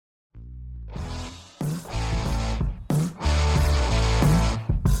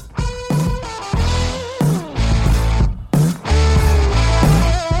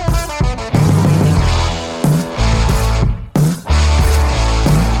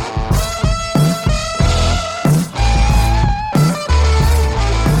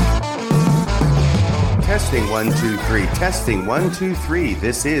Testing 1 2 3. Testing 1 2 3.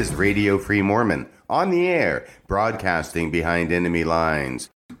 This is Radio Free Mormon on the air, broadcasting behind enemy lines.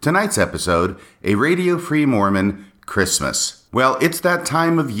 Tonight's episode, a Radio Free Mormon Christmas. Well, it's that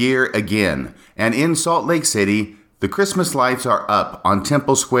time of year again, and in Salt Lake City, the Christmas lights are up on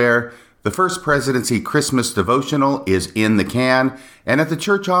Temple Square. The First Presidency Christmas devotional is in the can, and at the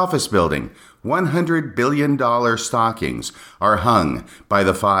church office building, $100 billion stockings are hung by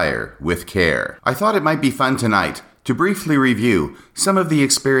the fire with care. I thought it might be fun tonight to briefly review some of the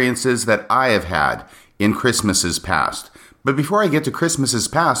experiences that I have had in Christmases past. But before I get to Christmases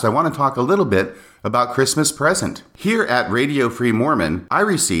past, I want to talk a little bit about Christmas present. Here at Radio Free Mormon, I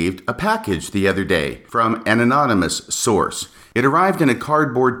received a package the other day from an anonymous source. It arrived in a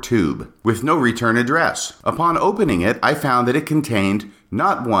cardboard tube with no return address. Upon opening it, I found that it contained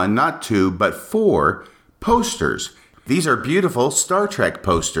not one, not two, but 4 posters. These are beautiful Star Trek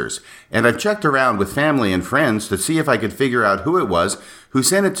posters, and I've checked around with family and friends to see if I could figure out who it was who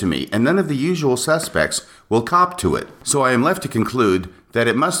sent it to me, and none of the usual suspects will cop to it. So I am left to conclude that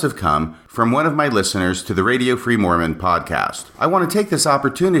it must have come from one of my listeners to the Radio Free Mormon podcast. I want to take this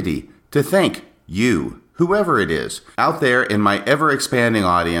opportunity to thank you, whoever it is, out there in my ever-expanding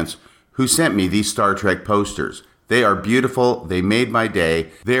audience who sent me these Star Trek posters. They are beautiful. They made my day.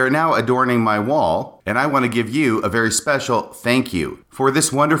 They are now adorning my wall, and I want to give you a very special thank you for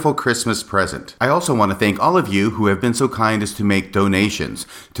this wonderful Christmas present. I also want to thank all of you who have been so kind as to make donations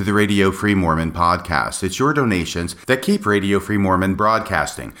to the Radio Free Mormon podcast. It's your donations that keep Radio Free Mormon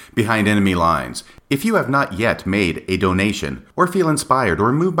broadcasting behind enemy lines. If you have not yet made a donation or feel inspired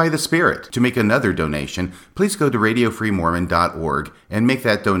or moved by the Spirit to make another donation, please go to radiofreemormon.org and make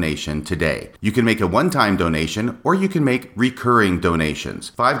that donation today. You can make a one-time donation or you can make recurring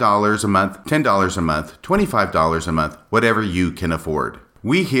donations. $5 a month, $10 a month, $25 a month, whatever you can afford.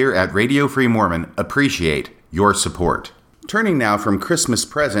 We here at Radio Free Mormon appreciate your support. Turning now from Christmas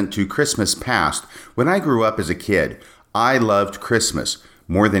present to Christmas past, when I grew up as a kid, I loved Christmas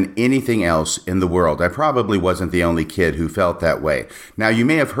more than anything else in the world. I probably wasn't the only kid who felt that way. Now, you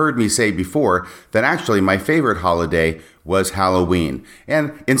may have heard me say before that actually my favorite holiday was Halloween.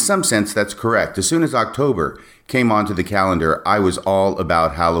 And in some sense, that's correct. As soon as October came onto the calendar, I was all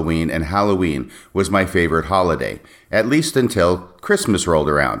about Halloween, and Halloween was my favorite holiday, at least until Christmas rolled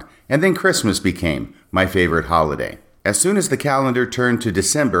around. And then Christmas became my favorite holiday. As soon as the calendar turned to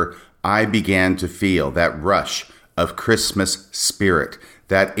December, I began to feel that rush of Christmas spirit,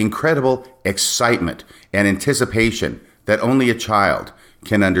 that incredible excitement and anticipation that only a child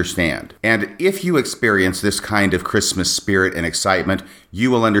can understand. And if you experience this kind of Christmas spirit and excitement,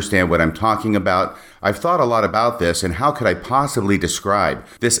 you will understand what I'm talking about. I've thought a lot about this and how could I possibly describe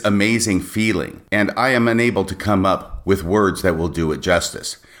this amazing feeling? And I am unable to come up with words that will do it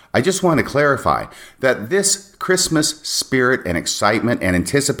justice. I just want to clarify that this Christmas spirit and excitement and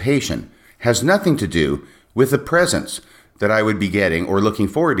anticipation has nothing to do with the presents that I would be getting or looking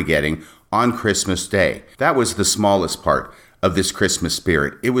forward to getting on Christmas Day. That was the smallest part of this Christmas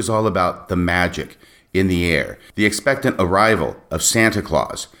spirit. It was all about the magic in the air, the expectant arrival of Santa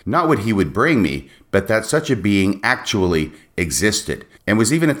Claus. Not what he would bring me, but that such a being actually existed and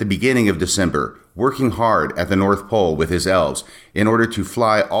was even at the beginning of December working hard at the North Pole with his elves in order to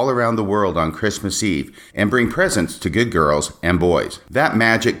fly all around the world on Christmas Eve and bring presents to good girls and boys. That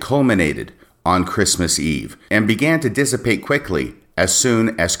magic culminated on Christmas Eve and began to dissipate quickly as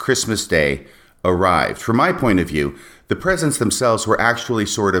soon as Christmas Day arrived. From my point of view, the presents themselves were actually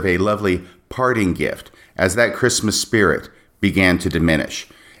sort of a lovely parting gift as that Christmas spirit began to diminish.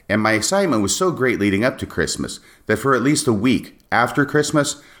 And my excitement was so great leading up to Christmas that for at least a week after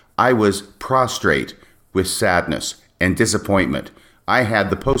Christmas, I was prostrate with sadness and disappointment. I had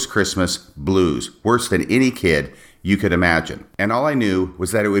the post-Christmas blues, worse than any kid you could imagine. And all I knew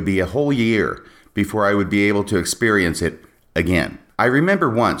was that it would be a whole year before I would be able to experience it again. I remember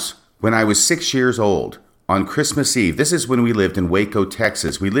once when I was 6 years old on Christmas Eve. This is when we lived in Waco,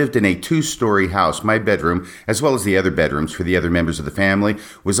 Texas. We lived in a 2-story house. My bedroom, as well as the other bedrooms for the other members of the family,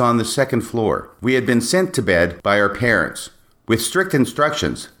 was on the 2nd floor. We had been sent to bed by our parents with strict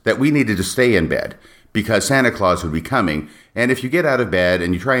instructions that we needed to stay in bed because Santa Claus would be coming. And if you get out of bed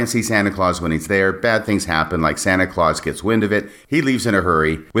and you try and see Santa Claus when he's there, bad things happen, like Santa Claus gets wind of it. He leaves in a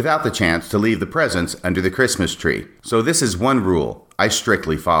hurry without the chance to leave the presents under the Christmas tree. So this is one rule I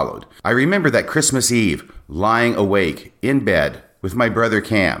strictly followed. I remember that Christmas Eve, lying awake in bed with my brother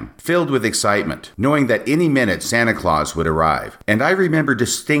Cam, filled with excitement, knowing that any minute Santa Claus would arrive. And I remember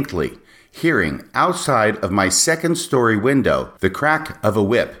distinctly hearing outside of my 2nd-story window the crack of a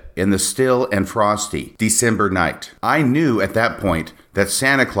whip in the still and frosty December night. I knew at that point that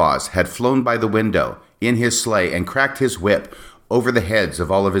Santa Claus had flown by the window in his sleigh and cracked his whip over the heads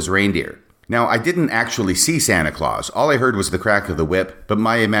of all of his reindeer. Now, I didn't actually see Santa Claus. All I heard was the crack of the whip, but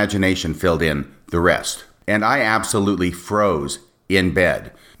my imagination filled in the rest. And I absolutely froze in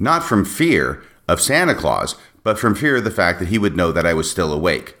bed. Not from fear of Santa Claus, but from fear of the fact that he would know that I was still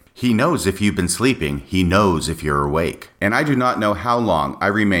awake. He knows if you've been sleeping. He knows if you're awake. And I do not know how long I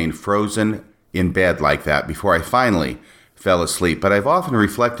remained frozen in bed like that before I finally fell asleep. But I've often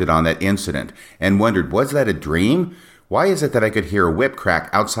reflected on that incident and wondered, was that a dream? Why is it that I could hear a whip crack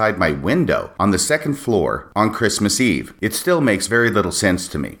outside my window on the second floor on Christmas Eve? It still makes very little sense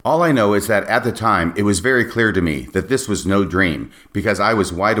to me. All I know is that at the time, it was very clear to me that this was no dream because I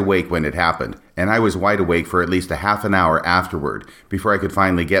was wide awake when it happened, and I was wide awake for at least a half an hour afterward before I could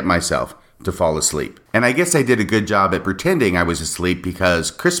finally get myself to fall asleep. And I guess I did a good job at pretending I was asleep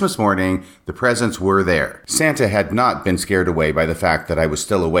because Christmas morning, the presents were there. Santa had not been scared away by the fact that I was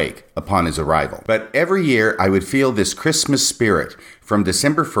still awake upon his arrival. But every year I would feel this Christmas spirit from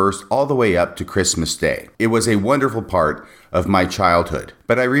December 1st all the way up to Christmas Day. It was a wonderful part of my childhood.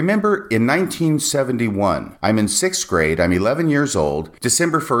 But I remember in 1971, I'm in 6th grade, I'm 11 years old,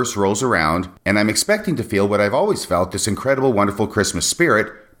 December 1st rolls around, and I'm expecting to feel what I've always felt, this incredible, wonderful Christmas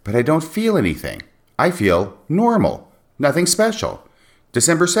spirit, but I don't feel anything. I feel normal. Nothing special.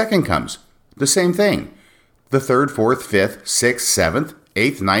 December 2nd comes. The same thing. The 3rd, 4th, 5th, 6th, 7th,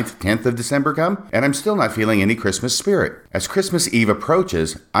 8th, 9th, 10th of December come, and I'm still not feeling any Christmas spirit. As Christmas Eve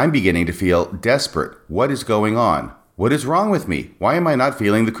approaches, I'm beginning to feel desperate. What is going on? What is wrong with me? Why am I not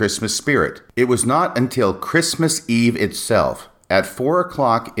feeling the Christmas spirit? It was not until Christmas Eve itself, at 4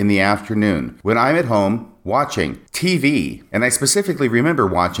 o'clock in the afternoon, when I'm at home watching TV, and I specifically remember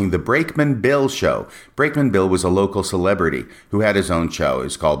watching the Brakeman Bill show. Brakeman Bill was a local celebrity who had his own show.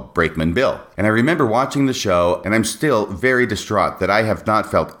 It's called Brakeman Bill. And I remember watching the show, and I'm still very distraught that I have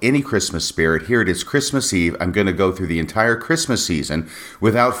not felt any Christmas spirit. Here it is Christmas Eve. I'm going to go through the entire Christmas season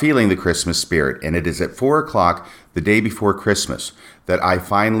without feeling the Christmas spirit. And it is at 4 o'clock, the day before Christmas, that I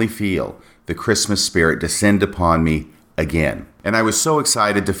finally feel the Christmas spirit descend upon me again. And I was so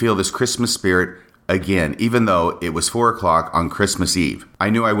excited to feel this Christmas spirit again, even though it was 4 o'clock on Christmas Eve. I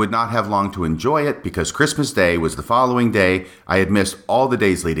knew I would not have long to enjoy it because Christmas Day was the following day. I had missed all the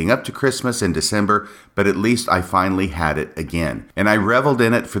days leading up to Christmas in December, but at least I finally had it again. And I reveled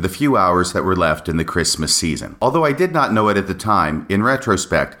in it for the few hours that were left in the Christmas season. Although I did not know it at the time, in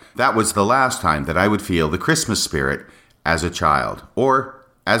retrospect, that was the last time that I would feel the Christmas spirit as a child, or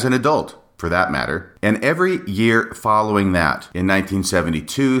as an adult, for that matter. And every year following that, in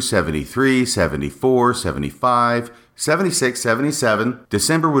 1972, 73, 74, 75, 76, 77,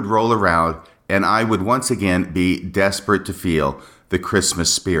 December would roll around and I would once again be desperate to feel the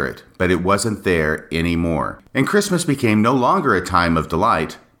Christmas spirit, but it wasn't there anymore. And Christmas became no longer a time of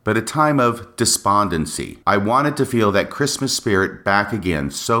delight, but a time of despondency. I wanted to feel that Christmas spirit back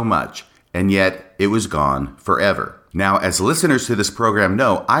again so much, and yet it was gone forever. Now, as listeners to this program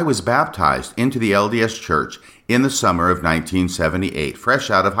know, I was baptized into the LDS Church in the summer of 1978, fresh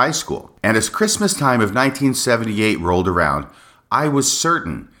out of high school. And as Christmas time of 1978 rolled around, I was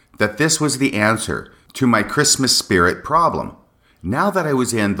certain that this was the answer to my Christmas spirit problem. Now that I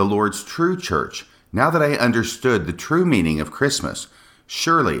was in the Lord's true church, now that I understood the true meaning of Christmas,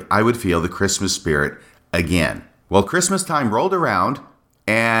 surely I would feel the Christmas spirit again. Well, Christmas time rolled around,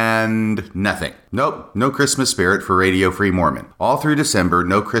 and nothing. Nope, no Christmas spirit for Radio Free Mormon. All through December,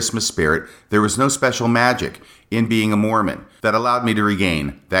 no Christmas spirit. There was no special magic in being a Mormon that allowed me to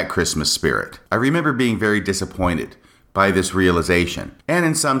regain that Christmas spirit. I remember being very disappointed by this realization. And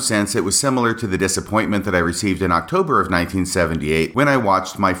in some sense, it was similar to the disappointment that I received in October of 1978 when I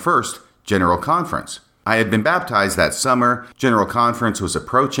watched my first General Conference. I had been baptized that summer. General Conference was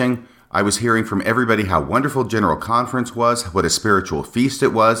approaching. I was hearing from everybody how wonderful General Conference was, what a spiritual feast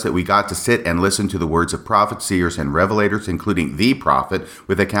it was, that we got to sit and listen to the words of prophets, seers, and revelators, including the prophet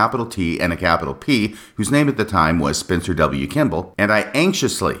with a capital T and a capital P, whose name at the time was Spencer W. Kimball, and I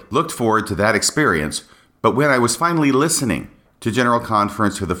anxiously looked forward to that experience. But when I was finally listening to General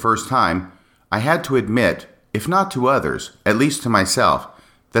Conference for the first time, I had to admit, if not to others, at least to myself,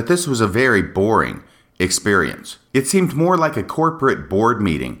 that this was a very boring experience. It seemed more like a corporate board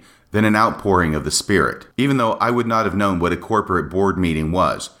meeting than an outpouring of the Spirit. Even though I would not have known what a corporate board meeting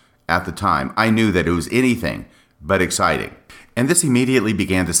was at the time, I knew that it was anything but exciting. And this immediately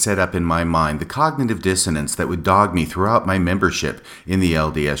began to set up in my mind the cognitive dissonance that would dog me throughout my membership in the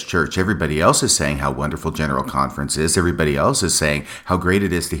LDS Church. Everybody else is saying how wonderful General Conference is. Everybody else is saying how great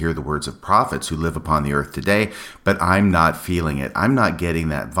it is to hear the words of prophets who live upon the earth today, but I'm not feeling it. I'm not getting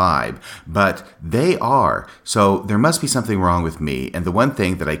that vibe, but they are. So there must be something wrong with me. And the one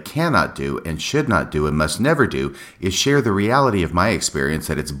thing that I cannot do and should not do and must never do is share the reality of my experience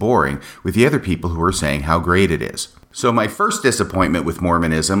that it's boring with the other people who are saying how great it is. So my first disappointment with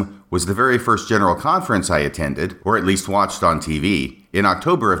Mormonism was the very first General Conference I attended, or at least watched on TV, in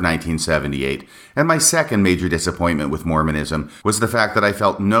October of 1978. And my second major disappointment with Mormonism was the fact that I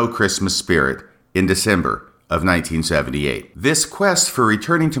felt no Christmas spirit in December of 1978. This quest for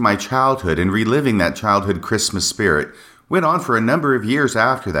returning to my childhood and reliving that childhood Christmas spirit went on for a number of years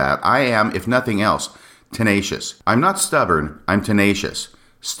after that. I am, if nothing else, tenacious. I'm not stubborn, I'm tenacious.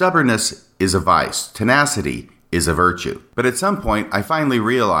 Stubbornness is a vice. Tenacity is a virtue. But at some point, I finally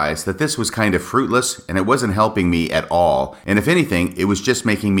realized that this was kind of fruitless and it wasn't helping me at all. And if anything, it was just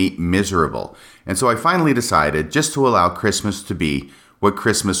making me miserable. And so I finally decided just to allow Christmas to be what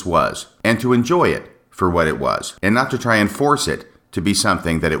Christmas was and to enjoy it for what it was and not to try and force it to be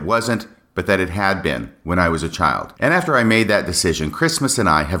something that it wasn't, but that it had been when I was a child. And after I made that decision, Christmas and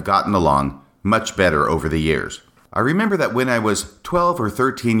I have gotten along much better over the years. I remember that when I was 12 or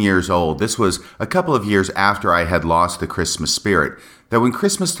 13 years old, this was a couple of years after I had lost the Christmas spirit, that when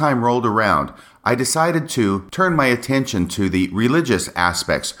Christmas time rolled around, I decided to turn my attention to the religious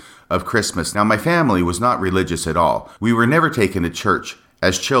aspects of Christmas. Now, my family was not religious at all. We were never taken to church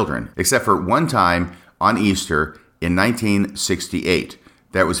as children, except for one time on Easter in 1968.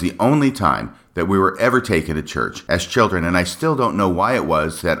 That was the only time that we were ever taken to church as children, and I still don't know why it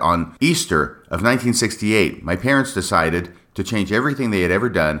was that on Easter of 1968, my parents decided to change everything they had ever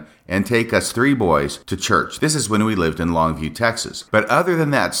done and take us three boys to church. This is when we lived in Longview, Texas. But other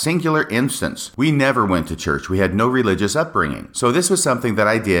than that singular instance, we never went to church. We had no religious upbringing. So this was something that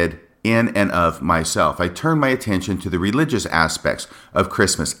I did in and of myself. I turned my attention to the religious aspects of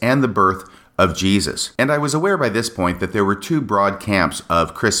Christmas and the birth of Jesus. And I was aware by this point that there were two broad camps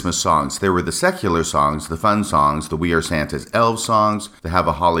of Christmas songs. There were the secular songs, the fun songs, the We Are Santa's Elves songs, the Have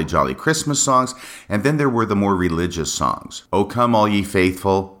a Holly Jolly Christmas songs, and then there were the more religious songs. O Come All Ye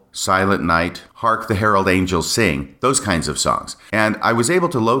Faithful, Silent Night, Hark the Herald Angels Sing, those kinds of songs. And I was able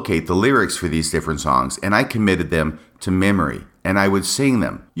to locate the lyrics for these different songs, and I committed them to memory. And I would sing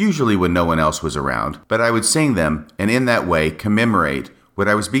them, usually when no one else was around, but I would sing them and in that way commemorate what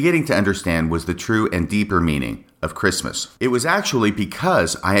I was beginning to understand was the true and deeper meaning of Christmas. It was actually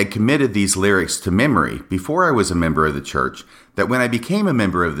because I had committed these lyrics to memory before I was a member of the church that when I became a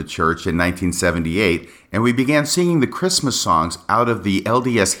member of the church in 1978 and we began singing the Christmas songs out of the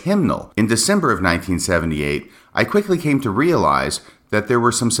LDS hymnal in December of 1978, I quickly came to realize that there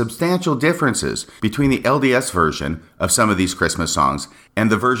were some substantial differences between the LDS version of some of these Christmas songs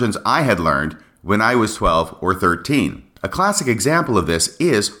and the versions I had learned when I was 12 or 13. A classic example of this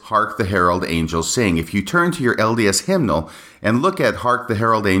is Hark the Herald Angels Sing. If you turn to your LDS hymnal and look at Hark the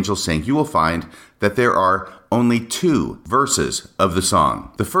Herald Angels Sing, you will find that there are only two verses of the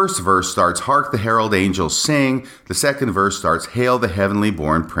song. The first verse starts, Hark the Herald Angels Sing. The second verse starts, Hail the Heavenly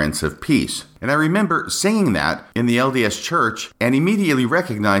Born Prince of Peace. And I remember singing that in the LDS church and immediately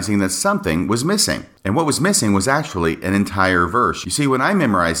recognizing that something was missing. And what was missing was actually an entire verse. You see, when I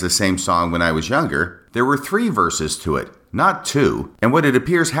memorized the same song when I was younger, there were 3 verses to it, not 2. And what it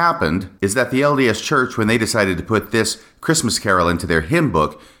appears happened is that the LDS church, when they decided to put this Christmas carol into their hymn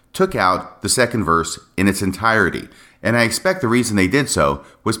book, took out the second verse in its entirety. And I expect the reason they did so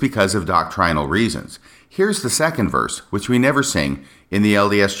was because of doctrinal reasons. Here's the second verse, which we never sing in the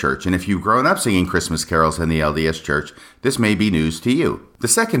LDS church. And if you've grown up singing Christmas carols in the LDS church, this may be news to you. The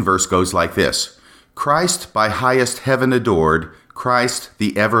second verse goes like this. Christ by highest heaven adored, Christ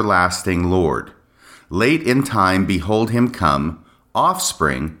the everlasting Lord. Late in time, behold him come,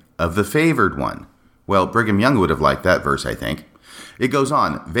 offspring of the favored one. Well, Brigham Young would have liked that verse, I think. It goes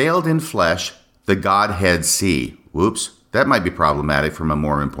on, veiled in flesh, the Godhead see. Whoops, that might be problematic from a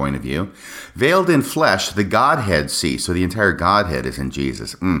Mormon point of view. Veiled in flesh, the Godhead see. So the entire Godhead is in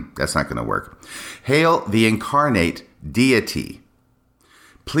Jesus. That's not going to work. Hail the incarnate deity.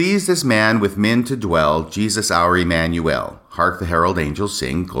 Pleased as man with men to dwell, Jesus our Emmanuel. Hark the herald angels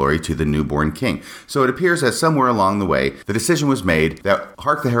sing, glory to the newborn King. So it appears that somewhere along the way, the decision was made that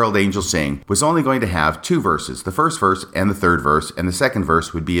Hark the herald angels sing was only going to have 2 verses, the first verse and the third verse, and the second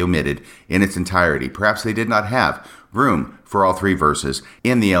verse would be omitted in its entirety. Perhaps they did not have room for all 3 verses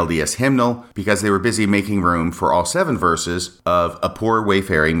in the LDS hymnal because they were busy making room for all 7 verses of A Poor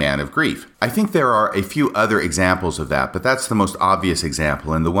Wayfaring Man of Grief. I think there are a few other examples of that, but that's the most obvious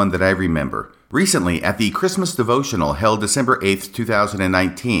example and the one that I remember. Recently, at the Christmas devotional held December 8th,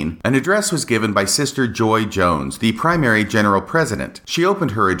 2019, an address was given by Sister Joy Jones, the primary general president. She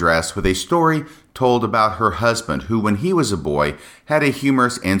opened her address with a story told about her husband, who, when he was a boy, had a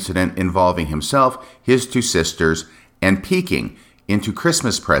humorous incident involving himself, his 2 sisters, and peeking into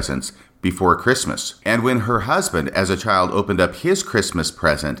Christmas presents before Christmas. And when her husband, as a child, opened up his Christmas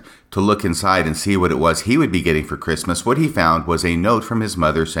present to look inside and see what it was he would be getting for Christmas, what he found was a note from his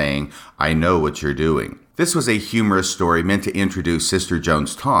mother saying, "I know what you're doing." This was a humorous story meant to introduce Sister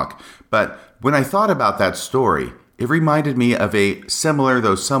Jones' talk, but when I thought about that story, it reminded me of a similar,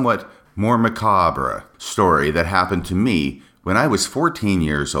 though somewhat more macabre, story that happened to me when I was 14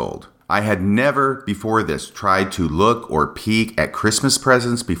 years old. I had never before this tried to look or peek at Christmas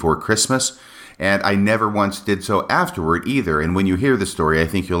presents before Christmas, and I never once did so afterward either. And when you hear the story, I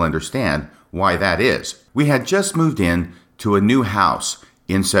think you'll understand why that is. We had just moved in to a new house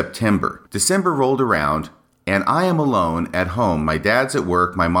in September. December rolled around, and I am alone at home. My dad's at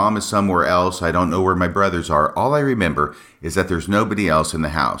work, my mom is somewhere else, I don't know where my brothers are. All I remember is that there's nobody else in the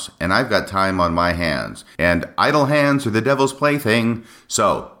house, and I've got time on my hands. And idle hands are the devil's plaything.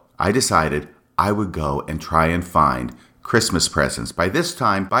 So I decided I would go and try and find Christmas presents. By this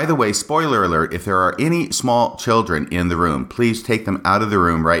time, by the way, spoiler alert, if there are any small children in the room, please take them out of the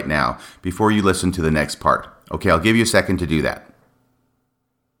room right now before you listen to the next part. Okay, I'll give you a second to do that.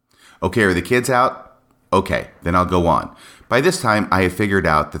 Okay, are the kids out? Okay, then I'll go on. By this time, I had figured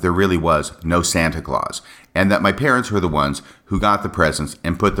out that there really was no Santa Claus, and that my parents were the ones who got the presents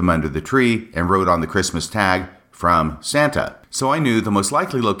and put them under the tree and wrote on the Christmas tag, "From Santa." So I knew the most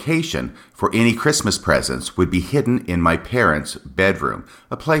likely location for any Christmas presents would be hidden in my parents' bedroom,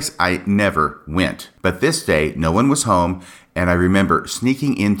 a place I never went. But this day, no one was home, and I remember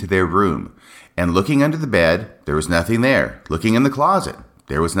sneaking into their room and looking under the bed. There was nothing there. Looking in the closet.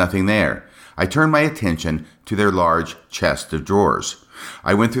 There was nothing there. I turned my attention to their large chest of drawers.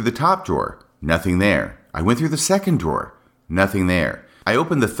 I went through the top drawer. Nothing there. I went through the second drawer. Nothing there. I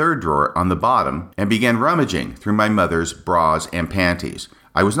opened the third drawer on the bottom and began rummaging through my mother's bras and panties.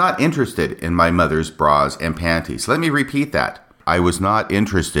 I was not interested in my mother's bras and panties. Let me repeat that. I was not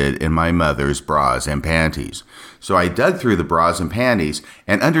interested in my mother's bras and panties. So I dug through the bras and panties,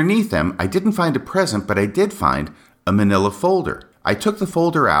 and underneath them, I didn't find a present, but I did find a manila folder. I took the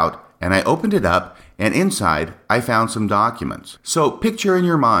folder out, and I opened it up, and inside, I found some documents. So picture in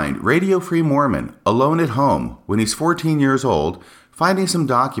your mind, Radio Free Mormon, alone at home, when he's 14 years old, finding some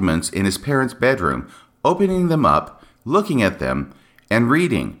documents in his parents' bedroom, opening them up, looking at them, and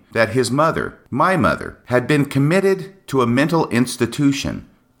reading that his mother, my mother, had been committed to a mental institution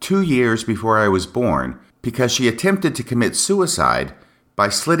 2 years before I was born because she attempted to commit suicide by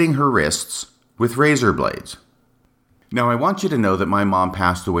slitting her wrists with razor blades. Now, I want you to know that my mom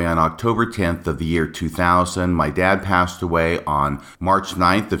passed away on October 10th of the year 2000. My dad passed away on March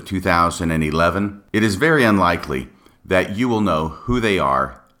 9th of 2011. It is very unlikely that you will know who they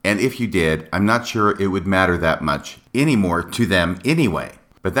are, and if you did, I'm not sure it would matter that much anymore to them anyway.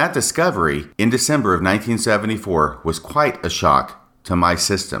 But that discovery in December of 1974 was quite a shock to my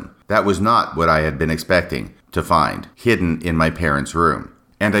system. That was not what I had been expecting to find hidden in my parents' room.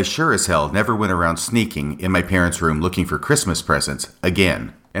 And I sure as hell never went around sneaking in my parents' room looking for Christmas presents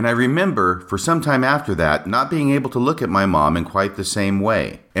again. And I remember, for some time after that, not being able to look at my mom in quite the same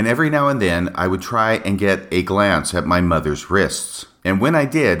way. And every now and then, I would try and get a glance at my mother's wrists. And when I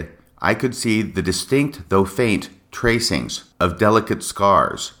did, I could see the distinct, though faint, tracings of delicate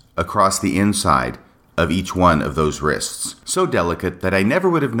scars across the inside of each one of those wrists. So delicate that I never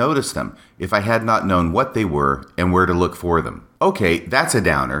would have noticed them if I had not known what they were and where to look for them. Okay, that's a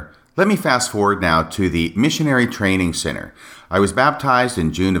downer. Let me fast forward now to the Missionary Training Center. I was baptized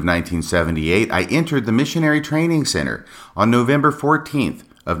in June of 1978. I entered the Missionary Training Center on November 14th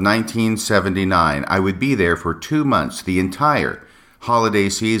of 1979. I would be there for 2 months, the entire holiday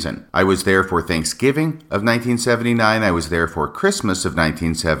season. I was there for Thanksgiving of 1979, I was there for Christmas of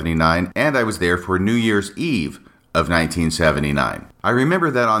 1979, and I was there for New Year's Eve of 1979. I remember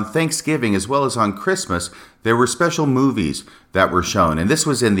that on Thanksgiving as well as on Christmas, there were special movies that were shown, and this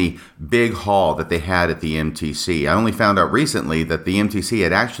was in the big hall that they had at the MTC. I only found out recently that the MTC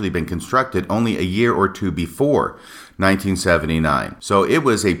had actually been constructed only a year or two before 1979. So it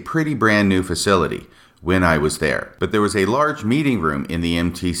was a pretty brand new facility. when I was there. But there was a large meeting room in the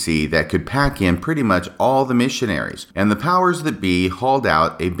MTC that could pack in pretty much all the missionaries. And the powers that be hauled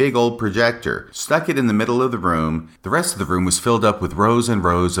out a big old projector, stuck it in the middle of the room. The rest of the room was filled up with rows and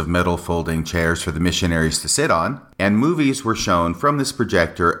rows of metal folding chairs for the missionaries to sit on. And movies were shown from this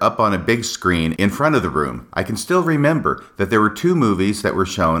projector up on a big screen in front of the room. I can still remember that there were 2 movies that were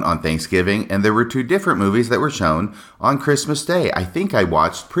shown on Thanksgiving, and there were 2 different movies that were shown on Christmas Day. I think I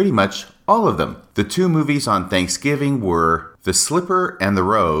watched pretty much all of them. The 2 movies on Thanksgiving were The Slipper and the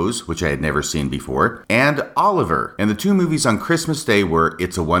Rose, which I had never seen before, and Oliver. And the 2 movies on Christmas Day were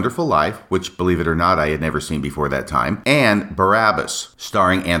It's a Wonderful Life, which, believe it or not, I had never seen before that time, and Barabbas,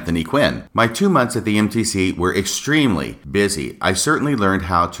 starring Anthony Quinn. My 2 months at the MTC were extremely busy. I certainly learned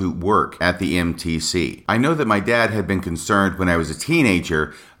how to work at the MTC. I know that my dad had been concerned when I was a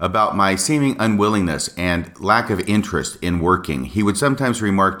teenager about my seeming unwillingness and lack of interest in working. He would sometimes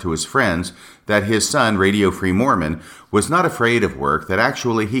remark to his friends that his son, Radio Free Mormon, was not afraid of work, that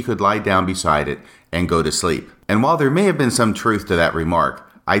actually he could lie down beside it and go to sleep. And while there may have been some truth to that remark,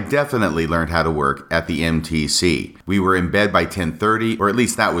 I definitely learned how to work at the MTC. We were in bed by 10:30, or at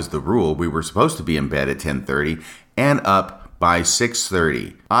least that was the rule. We were supposed to be in bed at 10:30 and up by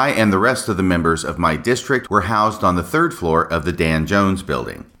 6:30. I and the rest of the members of my district were housed on the 3rd floor of the Dan Jones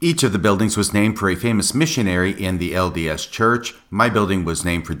building. Each of the buildings was named for a famous missionary in the LDS Church. My building was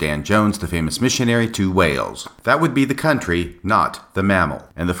named for Dan Jones, the famous missionary to Wales. That would be the country, not the mammal.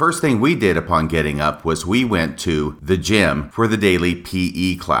 And the first thing we did upon getting up was we went to the gym for the daily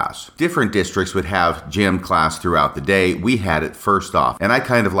PE class. Different districts would have gym class throughout the day. We had it first off, and I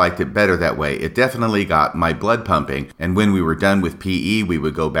kind of liked it better that way. It definitely got my blood pumping, and when we were done with PE, we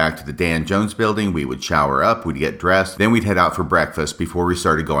would go back to the Dan Jones building, we would shower up, we'd get dressed, then we'd head out for breakfast before we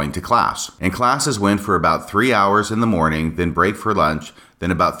started going to class. And classes went for about 3 hours in the morning, then break for lunch,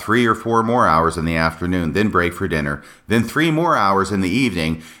 then about 3 or 4 more hours in the afternoon, then break for dinner, then 3 more hours in the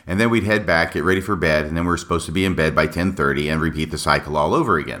evening, and then we'd head back, get ready for bed, and then we were supposed to be in bed by 10:30 and repeat the cycle all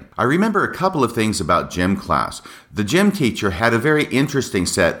over again. I remember a couple of things about gym class. The gym teacher had a very interesting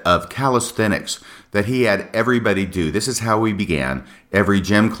set of calisthenics that he had everybody do. This is how we began every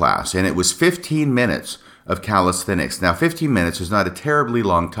gym class, and it was 15 minutes of calisthenics. Now, 15 minutes is not a terribly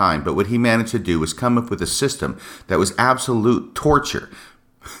long time, but what he managed to do was come up with a system that was absolute torture.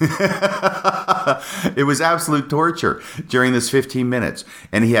 It was absolute torture during this 15 minutes.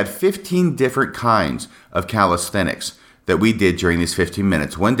 And he had 15 different kinds of calisthenics that we did during these 15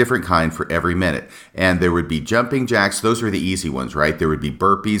 minutes, 1 different kind for every minute. And there would be jumping jacks. Those were the easy ones, right? There would be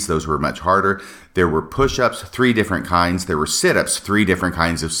burpees. Those were much harder. There were push-ups, 3 different kinds. There were sit-ups, 3 different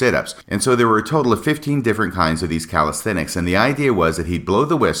kinds of sit-ups. And so there were a total of 15 different kinds of these calisthenics. And the idea was that he'd blow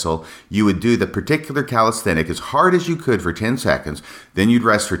the whistle. You would do the particular calisthenic as hard as you could for 10 seconds. Then you'd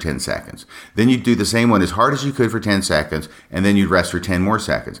rest for 10 seconds. Then you'd do the same one as hard as you could for 10 seconds. And then you'd rest for 10 more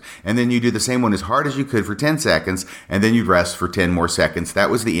seconds. And then you do the same one as hard as you could for 10 seconds. And then you'd rest for 10 more seconds. That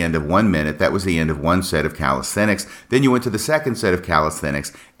was the end of 1 minute. That was the end of 1 set of calisthenics. Then you went to the second set of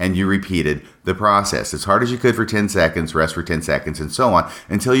calisthenics and you repeated the process as hard as you could for 10 seconds, rest for 10 seconds, and so on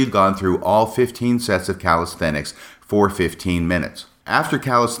until you'd gone through all 15 sets of calisthenics for 15 minutes. After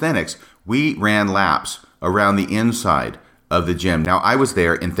calisthenics, we ran laps around the inside of the gym. Now, I was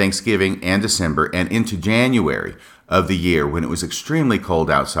there in Thanksgiving and December and into January of the year when it was extremely cold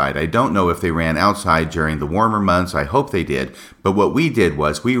outside. I don't know if they ran outside during the warmer months. I hope they did. But what we did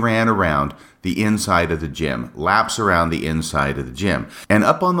was we ran around the inside of the gym, laps around the inside of the gym. And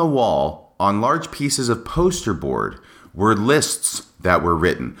up on the wall, on large pieces of poster board, were lists that were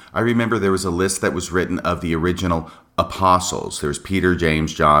written. I remember there was a list that was written of the original apostles. There's Peter,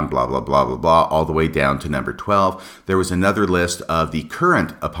 James, John, blah, blah, blah, blah, blah, all the way down to number 12. There was another list of the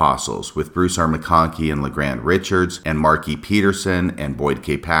current apostles with Bruce R. McConkie and LeGrand Richards and Mark E. Peterson and Boyd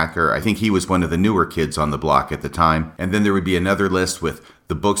K. Packer. I think he was one of the newer kids on the block at the time. And then there would be another list with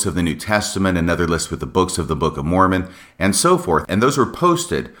the books of the New Testament, another list with the books of the Book of Mormon, and so forth. And those were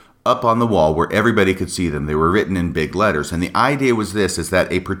posted up on the wall where everybody could see them. They were written in big letters. And the idea was this, is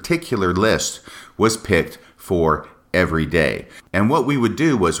that a particular list was picked for every day. And what we would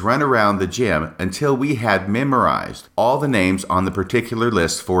do was run around the gym until we had memorized all the names on the particular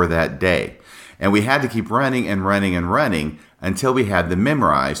list for that day. And we had to keep running and running and running until we had them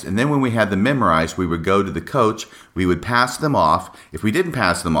memorized. And then when we had them memorized, we would go to the coach, we would pass them off. If we didn't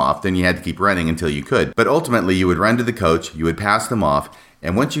pass them off, then you had to keep running until you could. But ultimately, you would run to the coach, you would pass them off,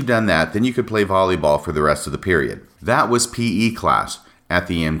 and once you'd done that, then you could play volleyball for the rest of the period. That was PE class at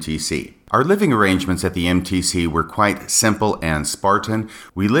the MTC. Our living arrangements at the MTC were quite simple and Spartan.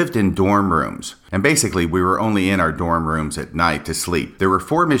 We lived in dorm rooms. And basically, we were only in our dorm rooms at night to sleep. There were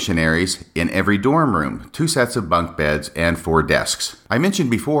 4 missionaries in every dorm room, 2 sets of bunk beds, and 4 desks. I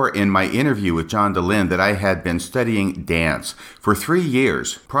mentioned before in my interview with John DeLynn that I had been studying dance for 3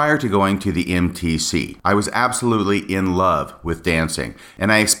 years prior to going to the MTC. I was absolutely in love with dancing,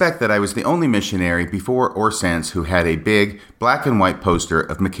 and I expect that I was the only missionary before or since who had a big black and white poster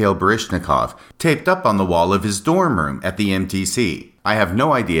of Mikhail Baryshnikov taped up on the wall of his dorm room at the MTC. I have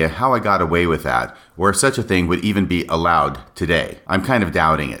no idea how I got away with that, or if such a thing would even be allowed today. I'm kind of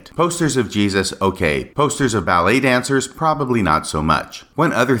doubting it. Posters of Jesus, okay. Posters of ballet dancers, probably not so much.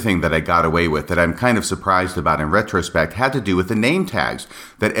 One other thing that I got away with that I'm kind of surprised about in retrospect had to do with the name tags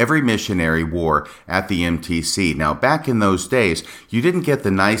that every missionary wore at the MTC. Now, back in those days, you didn't get the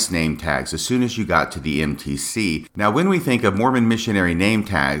nice name tags as soon as you got to the MTC. Now, when we think of Mormon missionary name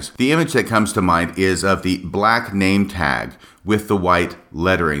tags, the image that comes to mind is of the black name tag with the white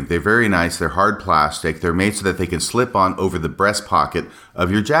lettering. They're very nice. They're hard plastic. They're made so that they can slip on over the breast pocket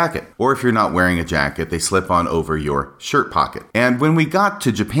of your jacket. Or if you're not wearing a jacket, they slip on over your shirt pocket. And when we got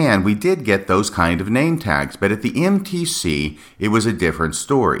to Japan, we did get those kind of name tags. But at the MTC, it was a different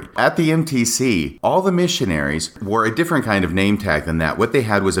story. At the MTC, all the missionaries wore a different kind of name tag than that. What they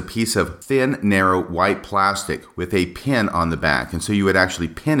had was a piece of thin, narrow, white plastic with a pin on the back. And so you would actually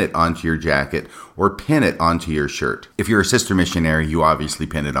pin it onto your jacket or pin it onto your shirt. If you're a sister missionary, you obviously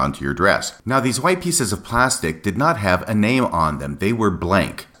pin it onto your dress. Now, these white pieces of plastic did not have a name on them. They were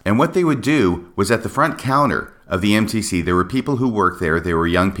blank. And what they would do was at the front counter of the MTC, there were people who worked there. They were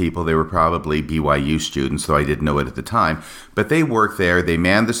young people. They were probably BYU students, though I didn't know it at the time. But they worked there. They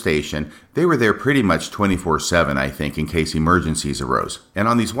manned the station. They were there pretty much 24/7, I think, in case emergencies arose. And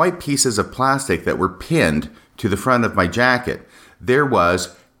on these white pieces of plastic that were pinned to the front of my jacket, there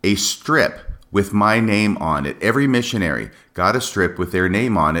was a strip with my name on it. Every missionary got a strip with their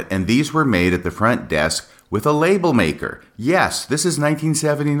name on it, and these were made at the front desk with a label maker. Yes, this is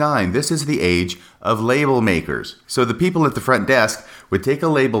 1979. This is the age of label makers. So the people at the front desk would take a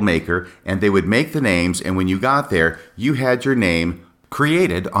label maker, and they would make the names, and when you got there, you had your name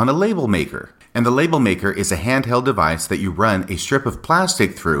created on a label maker. And the label maker is a handheld device that you run a strip of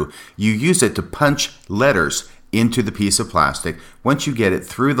plastic through. You use it to punch letters into the piece of plastic. Once you get it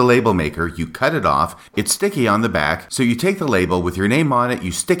through the label maker, you cut it off. It's sticky on the back, so you take the label with your name on it,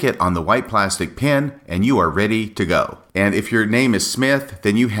 you stick it on the white plastic pin, and you are ready to go. And if your name is Smith,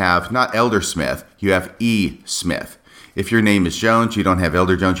 then you have not Elder Smith, you have E. Smith. If your name is Jones, you don't have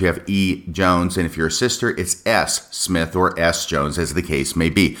Elder Jones, you have E. Jones. And if you're a sister, it's S. Smith or S. Jones, as the case may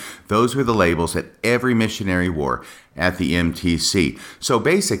be. Those were the labels that every missionary wore at the MTC. So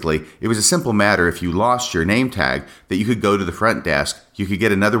basically, it was a simple matter. If you lost your name tag, that you could go to the front desk, you could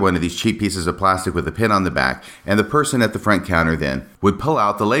get another one of these cheap pieces of plastic with a pin on the back, and the person at the front counter then would pull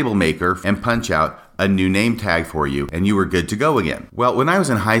out the label maker and punch out a new name tag for you, and you were good to go again. Well, when I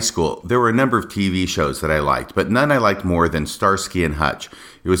was in high school, there were a number of TV shows that I liked, but none I liked more than Starsky and Hutch.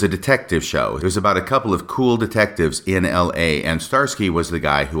 It was a detective show. It was about a couple of cool detectives in LA, and Starsky was the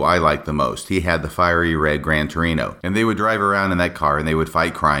guy who I liked the most. He had the fiery red Gran Torino, and they would drive around in that car and they would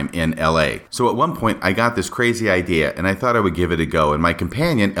fight crime in LA. So at one point, I got this crazy idea, and I thought I would give it a go, and my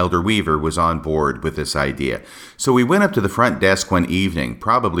companion, Elder Weaver, was on board with this idea. So we went up to the front desk one evening,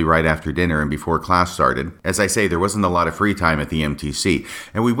 probably right after dinner and before class started. As I say, there wasn't a lot of free time at the MTC.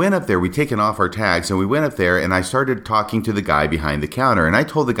 And we went up there, we'd taken off our tags, and we went up there, and I started talking to the guy behind the counter, and I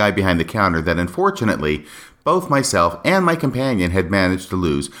told the guy behind the counter that unfortunately, both myself and my companion had managed to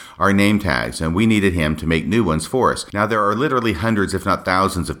lose our name tags, and we needed him to make new ones for us. Now, there are literally hundreds, if not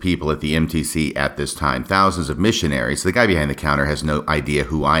thousands, of people at the MTC at this time, thousands of missionaries. The guy behind the counter has no idea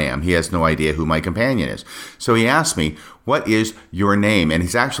who I am. He has no idea who my companion is. So he asked me, "What is your name?" And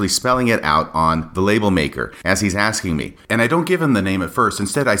he's actually spelling it out on the label maker as he's asking me. And I don't give him the name at first.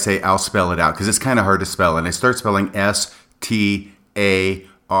 Instead, I say, "I'll spell it out," because it's kind of hard to spell. And I start spelling S-T-A-R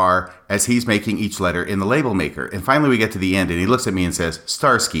as he's making each letter in the label maker. And finally we get to the end and he looks at me and says,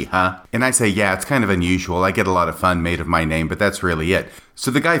 "Starsky, huh?" And I say, "Yeah, it's kind of unusual. I get a lot of fun made of my name, but that's really it."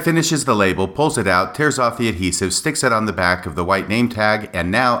 So the guy finishes the label, pulls it out, tears off the adhesive, sticks it on the back of the white name tag,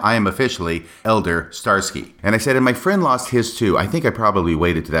 and now I am officially Elder Starsky. And I said, and my friend lost his too. I think I probably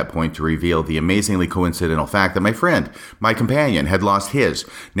waited to that point to reveal the amazingly coincidental fact that my friend, my companion, had lost his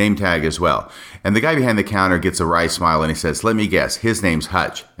name tag as well. And the guy behind the counter gets a wry smile and he says, "Let me guess, his name's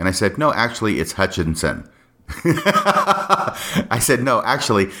Hutch." And I said, "No, actually it's Hutchinson." I said, no,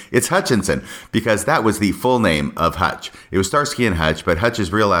 actually, it's Hutchinson, because that was the full name of Hutch. It was Starsky and Hutch, but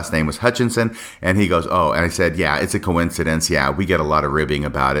Hutch's real last name was Hutchinson. And he goes, oh, and I said, yeah, it's a coincidence. Yeah, we get a lot of ribbing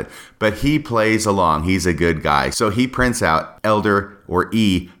about it. But he plays along. He's a good guy. So he prints out Elder or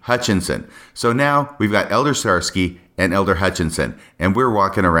E. Hutchinson. So now we've got Elder Starsky and Elder Hutchinson, and we're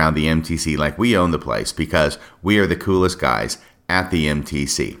walking around the MTC like we own the place because we are the coolest guys at the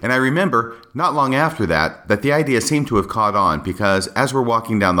MTC. And I remember not long after that the idea seemed to have caught on, because as we're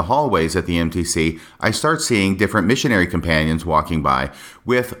walking down the hallways at the MTC, I start seeing different missionary companions walking by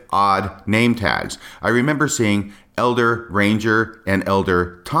with odd name tags. I remember seeing Elder Ranger and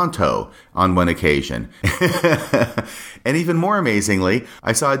Elder Tonto on one occasion. And even more amazingly,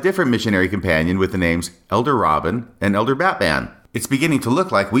 I saw a different missionary companion with the names Elder Robin and Elder Batman. It's beginning to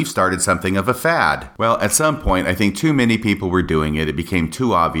look like we've started something of a fad. Well, at some point, I think too many people were doing it. It became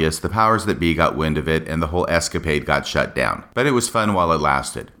too obvious. The powers that be got wind of it, and the whole escapade got shut down. But it was fun while it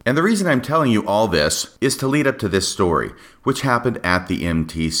lasted. And the reason I'm telling you all this is to lead up to this story, which happened at the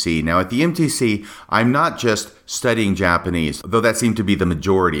MTC. Now, at the MTC, I'm not just studying Japanese, though that seemed to be the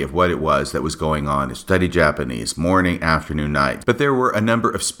majority of what it was that was going on, is study Japanese, morning, afternoon, night. But there were a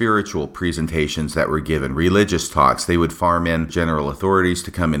number of spiritual presentations that were given, religious talks. They would farm in general authorities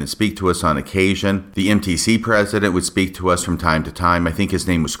to come in and speak to us on occasion. The MTC president would speak to us from time to time. I think his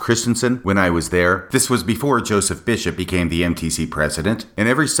name was Christensen when I was there. This was before Joseph Bishop became the MTC president. And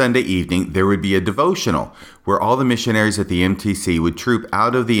every Sunday evening, there would be a devotional where all the missionaries at the MTC would troop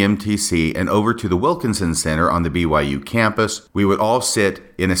out of the MTC and over to the Wilkinson Center on the BYU campus. We would all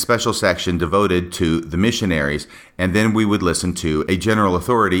sit in a special section devoted to the missionaries, and then we would listen to a general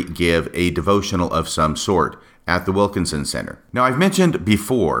authority give a devotional of some sort at the Wilkinson Center. Now, I've mentioned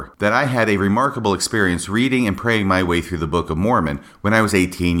before that I had a remarkable experience reading and praying my way through the Book of Mormon when I was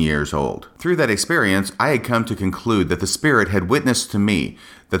 18 years old. Through that experience, I had come to conclude that the Spirit had witnessed to me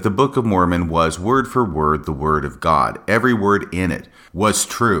that the Book of Mormon was word for word the Word of God. Every word in it was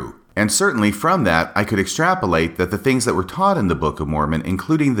true. And certainly from that, I could extrapolate that the things that were taught in the Book of Mormon,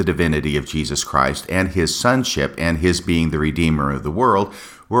 including the divinity of Jesus Christ and his sonship and his being the Redeemer of the world,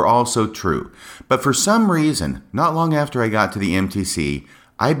 were also true. But for some reason, not long after I got to the MTC,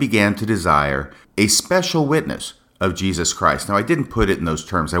 I began to desire a special witness of Jesus Christ. Now, I didn't put it in those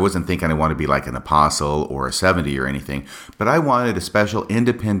terms. I wasn't thinking I want to be like an apostle or a 70 or anything, but I wanted a special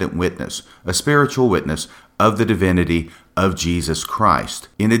independent witness, a spiritual witness of the divinity of Jesus Christ,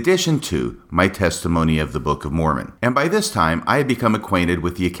 in addition to my testimony of the Book of Mormon. And by this time, I had become acquainted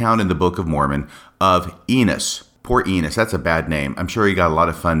with the account in the Book of Mormon of Enos. Poor Enos, that's a bad name. I'm sure he got a lot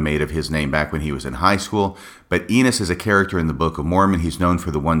of fun made of his name back when he was in high school, but Enos is a character in the Book of Mormon. He's known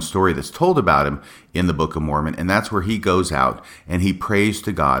for the one story that's told about him in the Book of Mormon, and that's where he goes out and he prays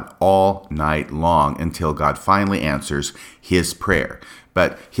to God all night long until God finally answers his prayer.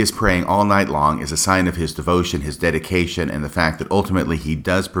 But his praying all night long is a sign of his devotion, his dedication, and the fact that ultimately he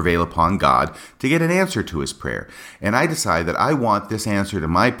does prevail upon God to get an answer to his prayer. And I decide that I want this answer to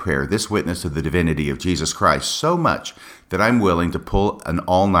my prayer, this witness of the divinity of Jesus Christ, so much that I'm willing to pull an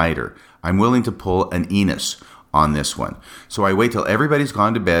all-nighter. I'm willing to pull an Enos on this one. So I wait till everybody's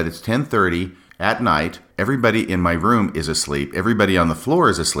gone to bed. It's 10:30 at night. Everybody in my room is asleep. Everybody on the floor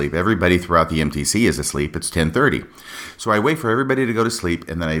is asleep. Everybody throughout the MTC is asleep. It's 10:30. So I wait for everybody to go to sleep,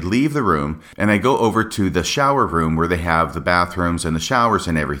 and then I leave the room, and I go over to the shower room where they have the bathrooms and the showers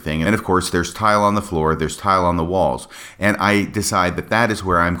and everything. And of course, there's tile on the floor, there's tile on the walls. And I decide that that is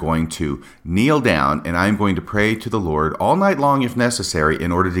where I'm going to kneel down, and I'm going to pray to the Lord all night long if necessary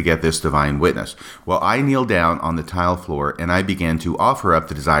in order to get this divine witness. Well, I kneel down on the tile floor, and I begin to offer up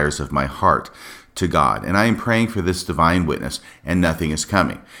the desires of my heart to God. And I am praying for this divine witness, and nothing is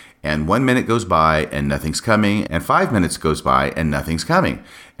coming. And 1 minute goes by and nothing's coming, and 5 minutes goes by and nothing's coming.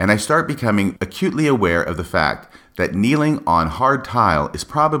 And I start becoming acutely aware of the fact that kneeling on hard tile is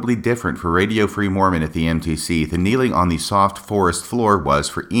probably different for Radio Free Mormon at the MTC than kneeling on the soft forest floor was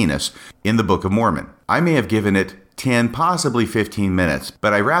for Enos in the Book of Mormon. I may have given it 10, possibly 15 minutes,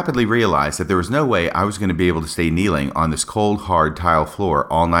 but I rapidly realized that there was no way I was going to be able to stay kneeling on this cold, hard tile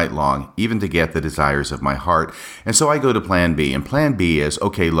floor all night long, even to get the desires of my heart. And so I go to plan B, and plan B is,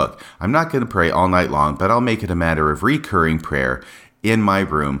 okay, look, I'm not going to pray all night long, but I'll make it a matter of recurring prayer in my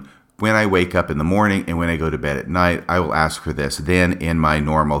room. When I wake up in the morning and when I go to bed at night, I will ask for this then in my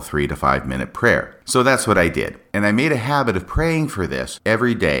normal 3 to 5 minute prayer. So that's what I did. And I made a habit of praying for this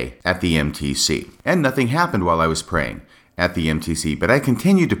every day at the MTC. And nothing happened while I was praying at the MTC, but I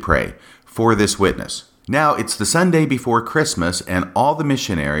continued to pray for this witness. Now it's the Sunday before Christmas, and all the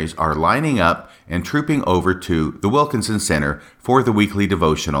missionaries are lining up and trooping over to the Wilkinson Center for the weekly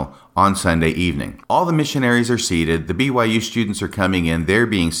devotional on Sunday evening. All the missionaries are seated, the BYU students are coming in, they're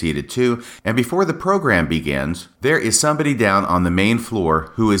being seated too, and before the program begins, there is somebody down on the main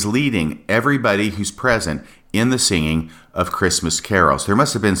floor who is leading everybody who's present in the singing of Christmas carols. There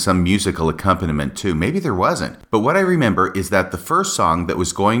must have been some musical accompaniment too. Maybe there wasn't. But what I remember is that the first song that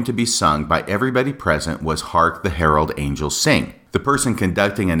was going to be sung by everybody present was Hark the Herald Angels Sing. The person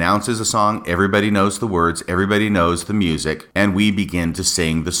conducting announces a song, everybody knows the words, everybody knows the music, and we begin to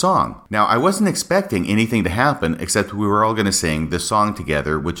sing the song. Now, I wasn't expecting anything to happen except we were all going to sing this song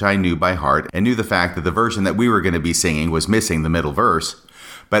together, which I knew by heart, and knew the fact that the version that we were going to be singing was missing the middle verse.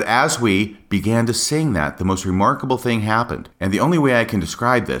 But as we began to sing that, the most remarkable thing happened. And the only way I can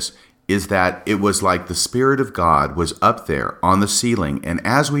describe this is that it was like the Spirit of God was up there on the ceiling. And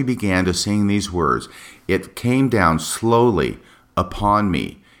as we began to sing these words, it came down slowly upon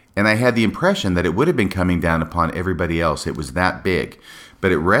me. And I had the impression that it would have been coming down upon everybody else. It was that big.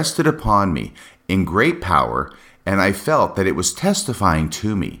 But it rested upon me in great power. And I felt that it was testifying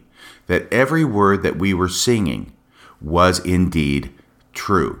to me that every word that we were singing was indeed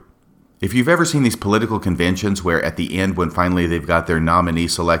true. If you've ever seen these political conventions where at the end, when finally they've got their nominee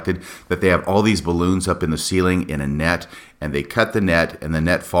selected, that they have all these balloons up in the ceiling in a net, and they cut the net, and the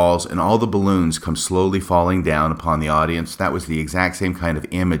net falls, and all the balloons come slowly falling down upon the audience, that was the exact same kind of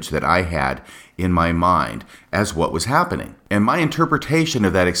image that I had in my mind as what was happening. And my interpretation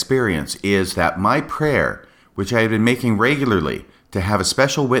of that experience is that my prayer, which I had been making regularly, to have a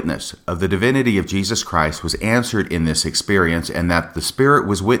special witness of the divinity of Jesus Christ, was answered in this experience, and that the Spirit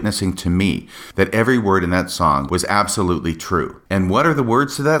was witnessing to me that every word in that song was absolutely true. And what are the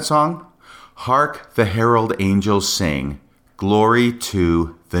words to that song? Hark the herald angels sing, glory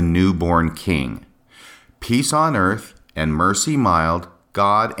to the newborn King. Peace on earth and mercy mild,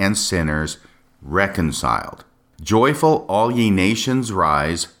 God and sinners reconciled. Joyful all ye nations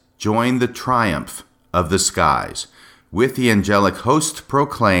rise, join the triumph of the skies. With the angelic host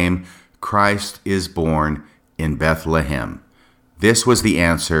proclaim, Christ is born in Bethlehem. This was the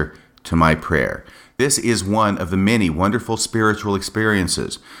answer to my prayer. This is one of the many wonderful spiritual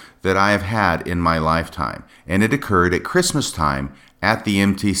experiences that I have had in my lifetime. And it occurred at Christmas time at the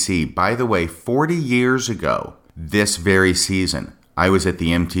MTC. By the way, 40 years ago, this very season, I was at the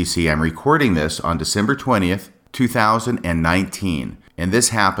MTC. I'm recording this on December 20th, 2019. And this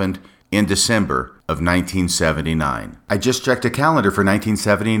happened in December of 1979. I just checked a calendar for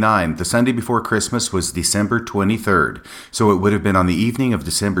 1979. The Sunday before Christmas was December 23rd. So it would have been on the evening of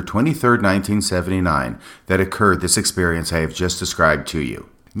December 23rd, 1979 that occurred this experience I have just described to you.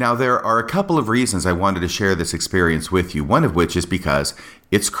 Now, there are a couple of reasons I wanted to share this experience with you, one of which is because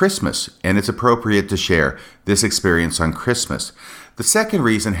it's Christmas and it's appropriate to share this experience on Christmas. The second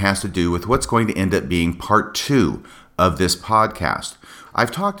reason has to do with what's going to end up being part 2 of this podcast.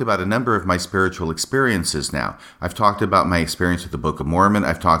 I've talked about a number of my spiritual experiences now. I've talked about my experience with the Book of Mormon.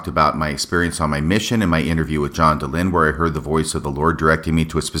 I've talked about my experience on my mission and my interview with John Dehlin, where I heard the voice of the Lord directing me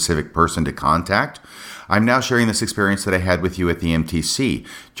to a specific person to contact. I'm now sharing this experience that I had with you at the MTC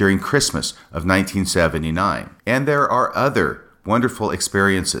during Christmas of 1979. And there are other wonderful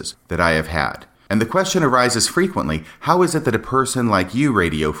experiences that I have had. And the question arises frequently, how is it that a person like you,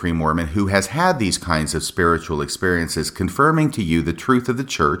 Radio Free Mormon, who has had these kinds of spiritual experiences confirming to you the truth of the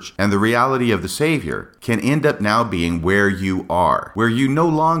church and the reality of the Savior, can end up now being where you are, where you no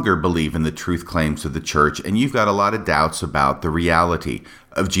longer believe in the truth claims of the church and you've got a lot of doubts about the reality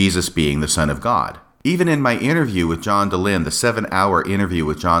of Jesus being the Son of God? Even in my interview with John Dehlin, the 7-hour interview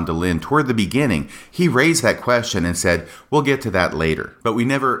with John Dehlin, toward the beginning, he raised that question and said, we'll get to that later. But we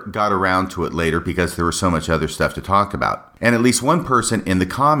never got around to it later because there was so much other stuff to talk about. And at least one person in the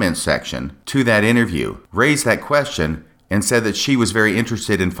comments section to that interview raised that question and said that she was very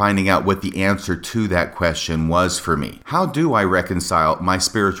interested in finding out what the answer to that question was for me. How do I reconcile my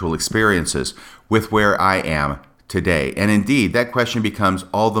spiritual experiences with where I am today? And indeed, that question becomes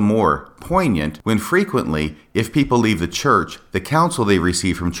all the more poignant when frequently, if people leave the church, the counsel they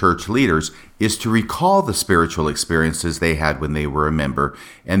receive from church leaders is to recall the spiritual experiences they had when they were a member,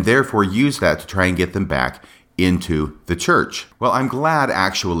 and therefore use that to try and get them back into the church. Well, I'm glad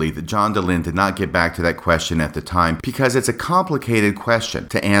actually that John Dehlin did not get back to that question at the time, because it's a complicated question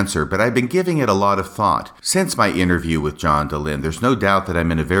to answer, but I've been giving it a lot of thought since my interview with John Dehlin. There's no doubt that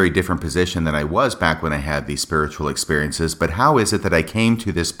I'm in a very different position than I was back when I had these spiritual experiences, but how is it that I came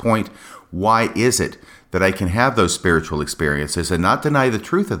to this point? Why is it that I can have those spiritual experiences and not deny the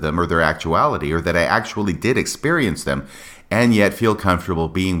truth of them or their actuality, or that I actually did experience them, and yet feel comfortable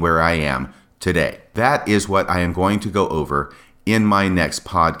being where I am today. That is what I am going to go over in my next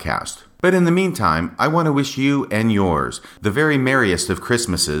podcast. But in the meantime, I want to wish you and yours the very merriest of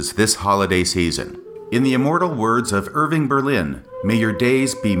Christmases this holiday season. In the immortal words of Irving Berlin, may your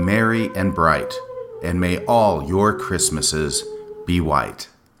days be merry and bright, and may all your Christmases be white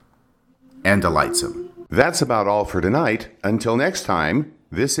and delightsome. That's about all for tonight. Until next time,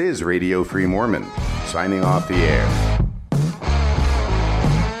 this is Radio Free Mormon, signing off the air.